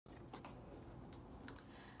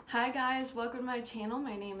Hi guys, welcome to my channel.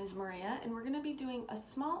 My name is Maria and we're going to be doing a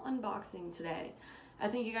small unboxing today. I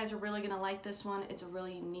think you guys are really going to like this one. It's a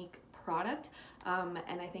really unique product and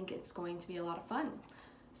I think it's going to be a lot of fun.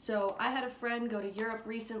 So I had a friend go to Europe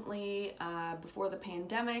recently before the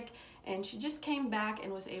pandemic, and she just came back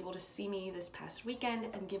and was able to see me this past weekend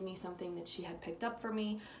and give me something that she had picked up for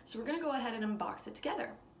me. So we're going to go ahead and unbox it together.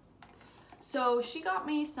 So she got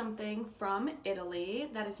me something from Italy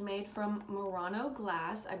that is made from Murano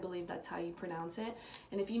glass. I believe that's how you pronounce it.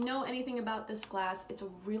 And if you know anything about this glass, it's a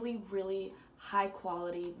really high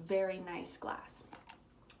quality, very nice glass.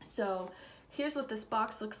 So here's what this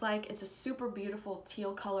box looks like. It's a super beautiful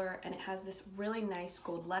teal color and it has this really nice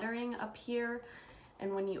gold lettering up here.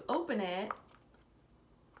 And when you open it,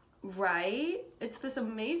 right, it's this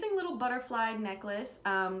amazing little butterfly necklace.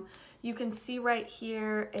 You can see right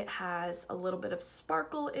here it has a little bit of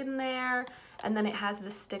sparkle in there, and then it has the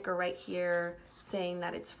sticker right here saying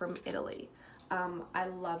that it's from Italy. I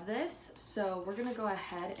love this, so we're gonna go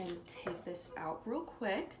ahead and take this out real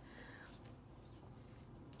quick.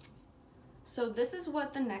 So this is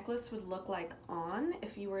what the necklace would look like on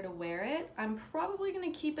if you were to wear it. I'm probably gonna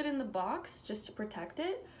keep it in the box just to protect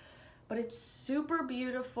it, but it's super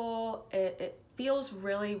beautiful. It feels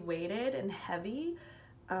really weighted and heavy.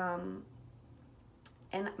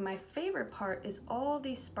 And my favorite part is all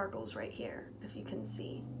these sparkles right here, if you can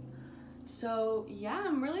see. So yeah,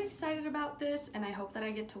 I'm really excited about this and I hope that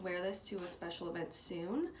I get to wear this to a special event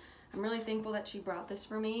soon. I'm really thankful that she brought this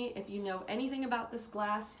for me. If you know anything about this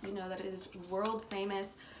glass, you know that it is world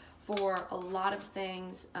famous for a lot of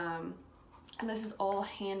things. And this is all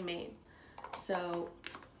handmade. So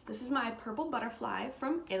this is my purple butterfly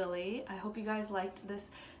from Italy. I hope you guys liked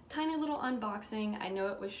this tiny little unboxing. I know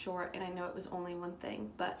it was short and I know it was only one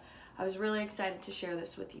thing, but I was really excited to share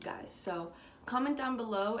this with you guys. So comment down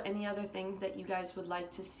below any other things that you guys would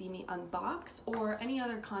like to see me unbox or any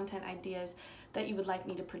other content ideas that you would like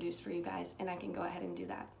me to produce for you guys, and I can go ahead and do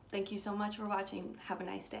that. Thank you so much for watching. Have a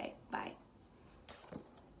nice day. Bye.